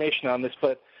more information on this,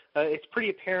 but it's pretty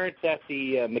apparent that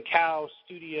the Macau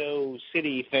Studio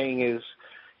City thing is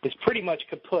pretty much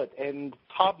kaput. And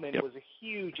Taubman was a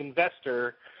huge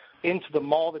investor into the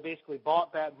mall. They basically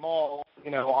bought that mall,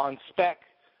 on spec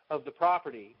of the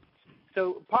property.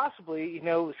 So possibly,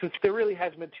 since there really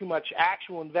hasn't been too much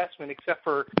actual investment except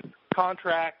for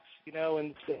contracts,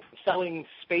 and selling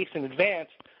space in advance,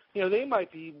 they might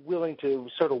be willing to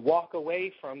sort of walk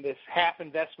away from this half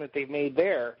investment they've made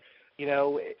there,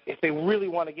 if they really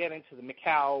want to get into the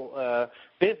Macau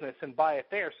business and buy it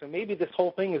there. So maybe this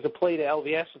whole thing is a play to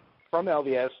LVS, from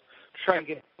LVS, to try and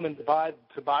get them to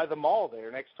buy the mall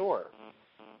there next door.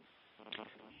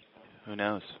 Who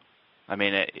knows? I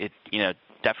mean, it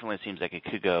definitely seems like it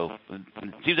could go. It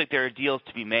seems like there are deals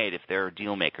to be made if there are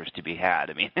deal makers to be had.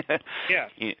 I mean, yeah.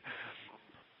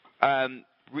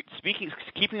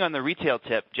 Keeping on the retail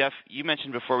tip, Jeff, you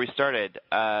mentioned before we started,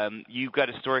 you've got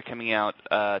a story coming out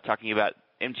talking about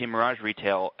MGM Mirage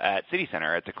retail at City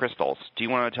Center at the Crystals. Do you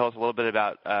want to tell us a little bit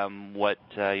about what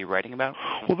you're writing about?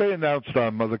 Well, they announced,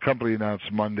 the company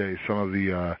announced Monday some of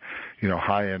the,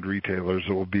 high-end retailers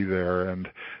that will be there. And,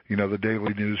 the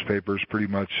daily newspapers pretty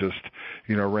much just,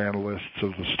 ran lists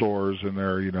of the stores in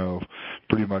their,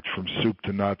 pretty much from soup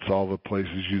to nuts, all the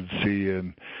places you'd see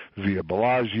in Via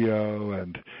Bellagio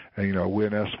and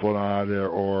Wynn Esplanade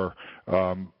or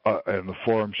and the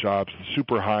Forum Shops, the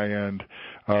super high-end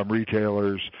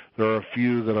retailers. There are a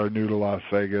few that are new to Las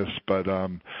Vegas, but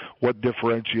what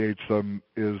differentiates them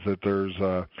is that there's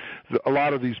a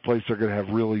lot of these places are going to have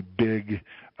really big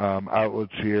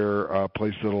outlets here, a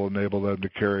place that will enable them to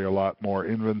carry a lot more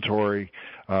inventory.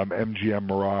 MGM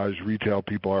Mirage retail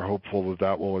people are hopeful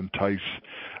that will entice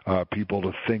people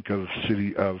to think of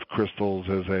City of Crystals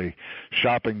as a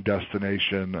shopping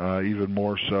destination, even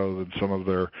more so than some of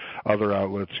their other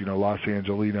outlets. Los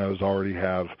Angelinos already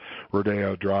have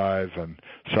Rodeo Drive and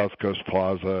South Coast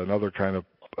Plaza and other kind of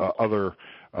other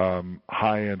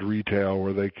high-end retail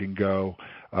where they can go.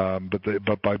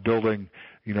 But by building,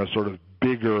 sort of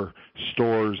bigger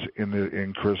stores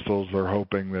in Crystals, they're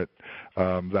hoping that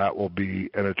that will be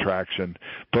an attraction.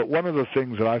 But one of the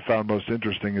things that I found most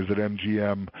interesting is that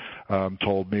MGM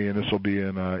told me, and this will be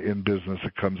in business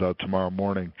that comes out tomorrow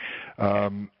morning,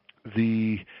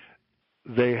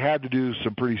 they had to do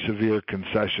some pretty severe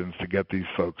concessions to get these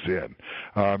folks in.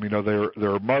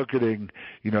 They're marketing,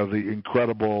 the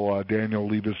incredible Daniel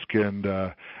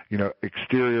Libeskind,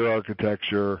 exterior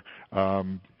architecture,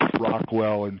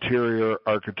 Rockwell interior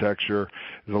architecture.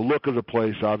 The look of the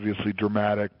place, obviously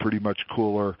dramatic, pretty much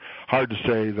cooler. Hard to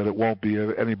say that it won't be.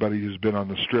 Anybody who's been on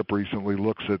the Strip recently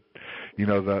looks at,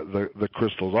 the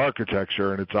Crystals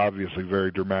architecture, and it's obviously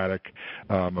very dramatic.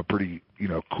 A pretty,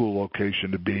 cool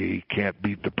location to be. Can't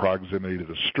beat the proximity to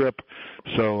the Strip.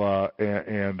 So,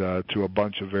 and to a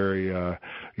bunch of very,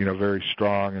 very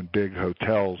strong and big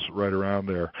hotels right around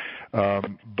there.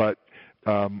 But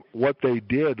what they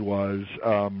did was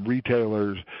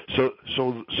retailers. So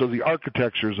the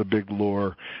architecture is a big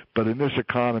lure, but in this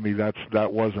economy,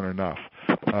 that wasn't enough.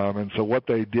 And so what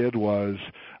they did was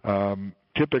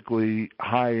typically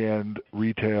high-end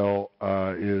retail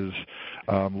is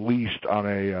leased on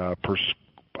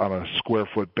a square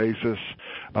foot basis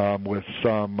with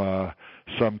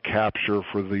some capture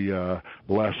for the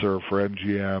lesser for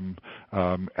MGM,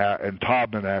 and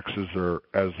Taubman acts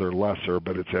as their lesser,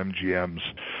 but it's MGM's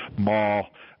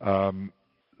mall.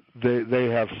 They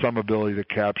have some ability to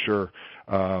capture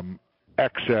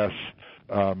excess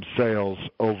sales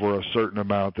over a certain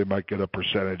amount. They might get a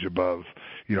percentage above,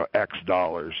 X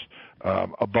dollars.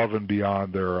 Above and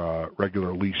beyond their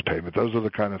regular lease payment. Those are the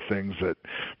kind of things that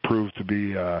prove to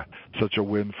be such a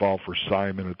windfall for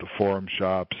Simon at the Forum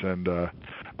Shops and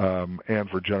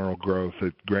for General Growth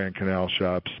at Grand Canal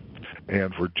Shops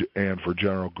and for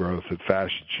General Growth at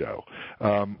Fashion Show.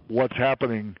 What's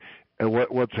happening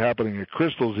at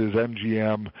Crystals is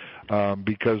MGM,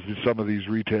 because some of these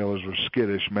retailers were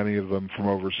skittish, many of them from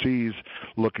overseas,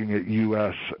 looking at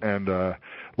U.S. and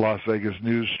Las Vegas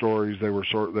news stories, they were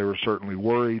certainly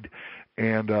worried,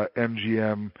 and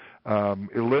MGM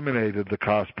eliminated the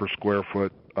cost per square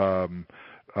foot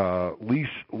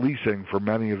leasing for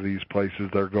many of these places.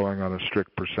 They're going on a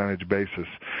strict percentage basis.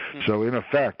 Mm-hmm. So in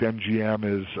effect, MGM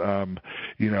is,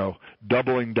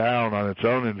 doubling down on its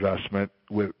own investment,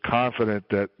 with confident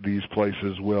that these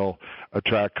places will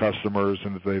attract customers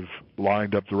and that they've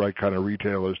lined up the right kind of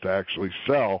retailers to actually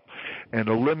sell, and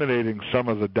eliminating some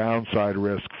of the downside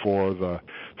risk for the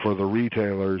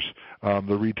retailers.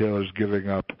 The retailers giving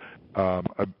up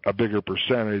a bigger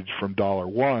percentage from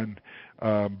 $1,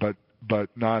 but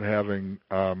not having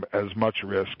as much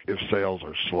risk if sales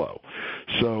are slow.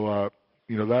 So,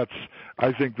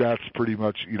 I think that's pretty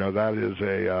much, that is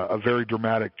a very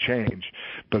dramatic change,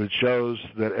 but it shows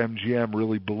that MGM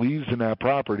really believes in that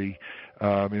property,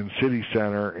 in City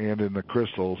Center and in the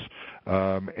Crystals.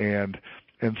 And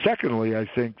secondly, I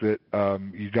think that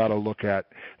you got to look at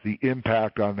the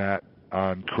impact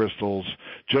on Crystals,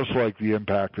 just like the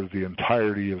impact of the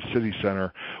entirety of City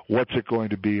Center. What's it going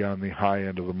to be on the high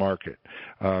end of the market?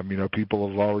 People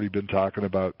have already been talking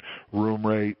about room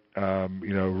rate,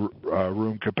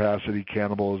 room capacity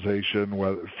cannibalization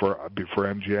for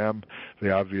MGM. They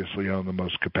obviously own the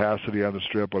most capacity on the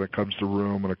Strip when it comes to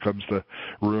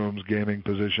rooms, gaming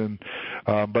position.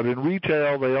 But in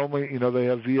retail, they only, they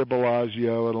have Via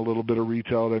Bellagio and a little bit of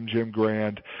retail at MGM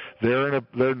Grand.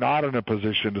 They're not in a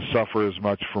position to suffer as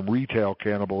much from retail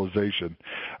cannibalization.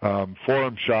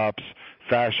 Forum Shops,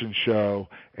 Fashion Show,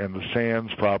 and the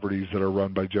Sands properties that are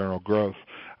run by General Growth,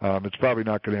 it's probably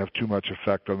not going to have too much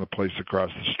effect on the place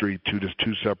across the street.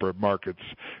 Two separate markets.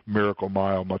 Miracle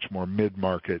Mile, much more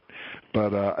mid-market.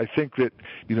 But I think that,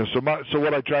 so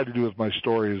what I tried to do with my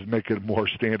story is make it a more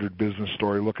standard business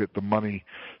story, look at the money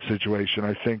situation.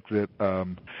 I think that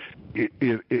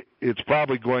it's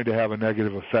probably going to have a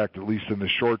negative effect, at least in the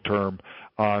short term,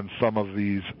 on some of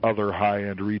these other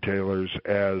high-end retailers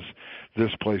as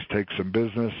this place takes some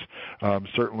business.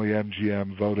 Certainly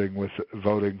MGM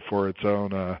voting for its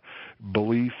own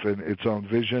belief and its own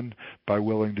vision by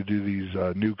willing to do these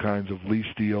new kinds of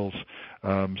lease deals.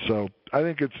 So I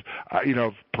think it's,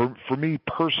 for me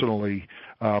personally,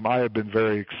 I have been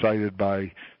very excited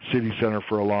by City Center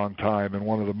for a long time, and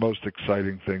one of the most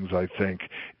exciting things, I think,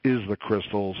 is the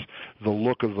crystals, the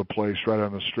look of the place right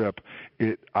on the Strip.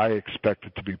 I expect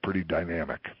it to be pretty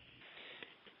dynamic.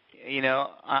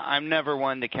 I'm never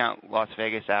one to count Las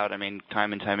Vegas out. I mean,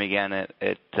 time and time again,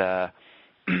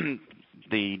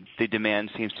 the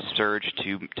demand seems to surge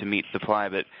to meet supply,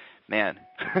 but man,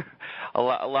 a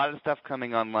lot of stuff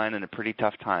coming online in a pretty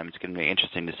tough time. It's going to be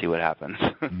interesting to see what happens.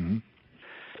 Mm-hmm.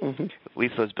 Mm-hmm. At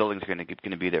least those buildings are going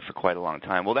to be there for quite a long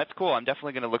time. Well, that's cool. I'm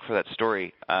definitely going to look for that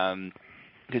story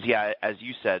because, as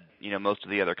you said, most of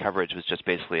the other coverage was just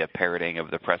basically a parroting of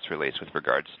the press release with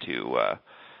regards to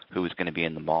who was going to be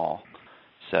in the mall.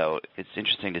 So it's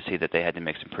interesting to see that they had to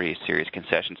make some pretty serious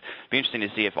concessions. It'd be interesting to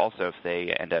see if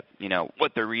they end up,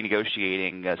 what their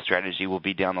renegotiating strategy will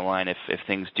be down the line if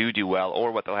things do well,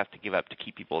 or what they'll have to give up to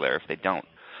keep people there if they don't.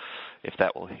 If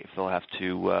they'll have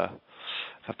to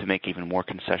make even more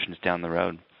concessions down the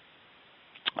road.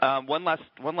 One last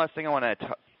thing I want to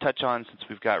touch on since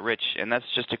we've got Rich, and that's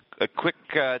just a quick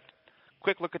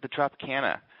look at the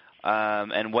Tropicana.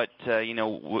 And what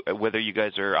whether you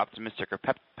guys are optimistic or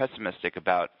pessimistic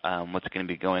about what's going to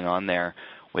be going on there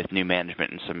with new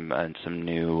management and some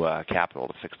new capital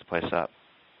to fix the place up.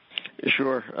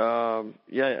 Sure.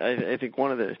 I think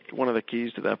one of the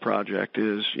keys to that project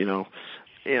is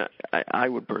I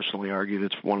would personally argue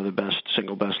that it's one of the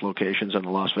single best locations on the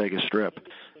Las Vegas Strip,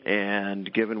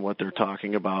 and given what they're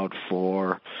talking about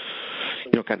for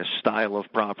kind of style of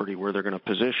property where they're going to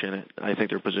position it, I think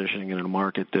they're positioning it in a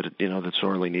market that that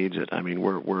sorely needs it. I mean,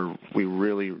 we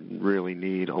really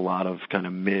need a lot of kind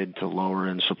of mid to lower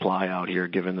end supply out here,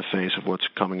 given the face of what's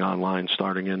coming online,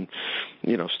 starting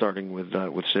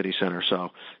with City Center.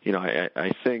 So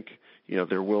I think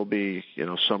there will be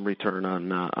some return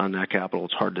on that capital.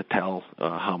 It's hard to tell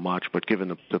how much, but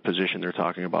given the position they're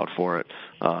talking about for it,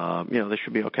 they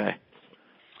should be okay.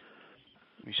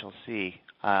 We shall see.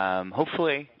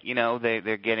 Hopefully,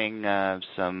 they're getting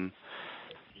some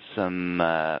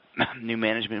new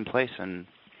management in place, and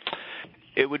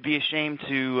it would be a shame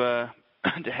to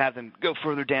have them go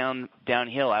further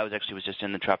downhill. I was just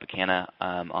in the Tropicana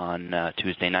on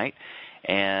Tuesday night,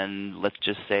 and let's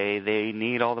just say they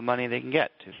need all the money they can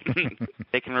get.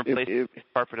 They can replace the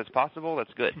carpet as possible.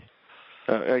 That's good.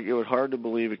 It was hard to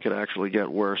believe it could actually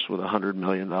get worse with $100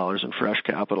 million in fresh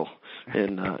capital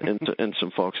and some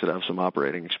folks that have some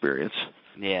operating experience.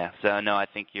 Yeah, so no, I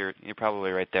think you're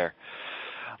probably right there.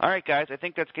 All right, guys, I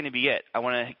think that's going to be it. I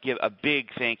want to give a big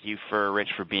thank you for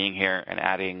Rich for being here and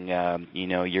adding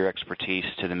your expertise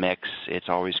to the mix. It's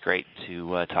always great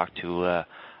to talk to a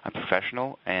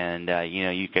professional, and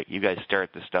you guys stare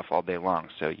at this stuff all day long,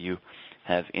 so you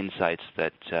have insights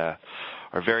that are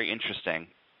very interesting.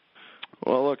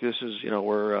 Well, look, this is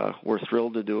we're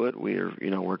thrilled to do it.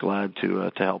 We're glad to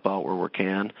help out where we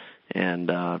can, and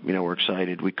we're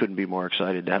excited. We couldn't be more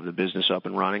excited to have the business up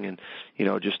and running. And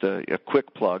just a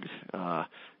quick plug,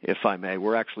 if I may,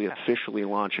 we're actually officially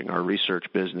launching our research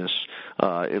business.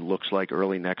 It looks like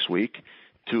early next week.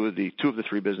 Two of the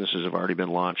three businesses have already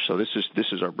been launched. So this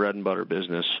is our bread and butter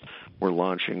business. We're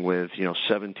launching with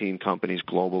 17 companies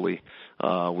globally.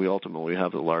 We ultimately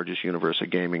have the largest universe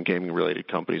of gaming related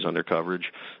companies under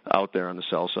coverage out there on the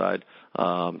sell side.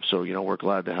 So we're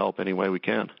glad to help any way we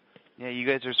can. Yeah, you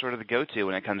guys are sort of the go-to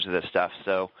when it comes to this stuff.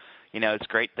 So it's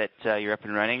great that you're up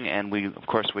and running, and we of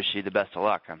course wish you the best of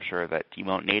luck. I'm sure that you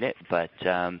won't need it, but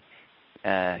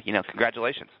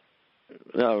congratulations.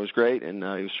 No, it was great, and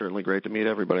it was certainly great to meet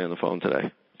everybody on the phone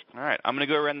today. All right, I'm going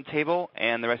to go around the table,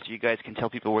 and the rest of you guys can tell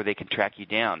people where they can track you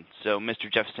down. So, Mr.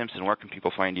 Jeff Simpson, where can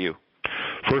people find you?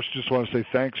 First, just want to say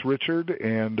thanks, Richard,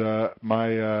 and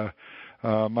my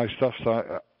stuff's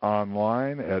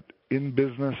online at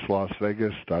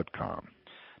inbusinesslasvegas.com.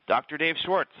 Dr. Dave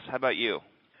Schwartz, how about you?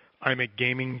 I'm at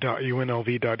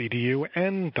gaming.unlv.edu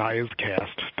and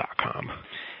diascast.com.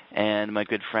 And my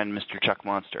good friend, Mr. Chuck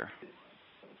Monster.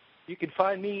 You can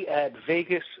find me at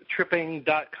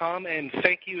vegastripping.com, and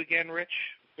thank you again, Rich,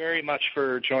 very much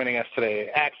for joining us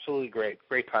today. Absolutely great.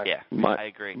 Great time. Yeah, I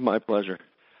agree. My pleasure.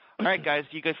 All right, guys,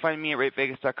 you guys find me at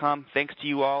ratevegas.com. Thanks to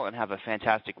you all, and have a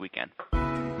fantastic weekend.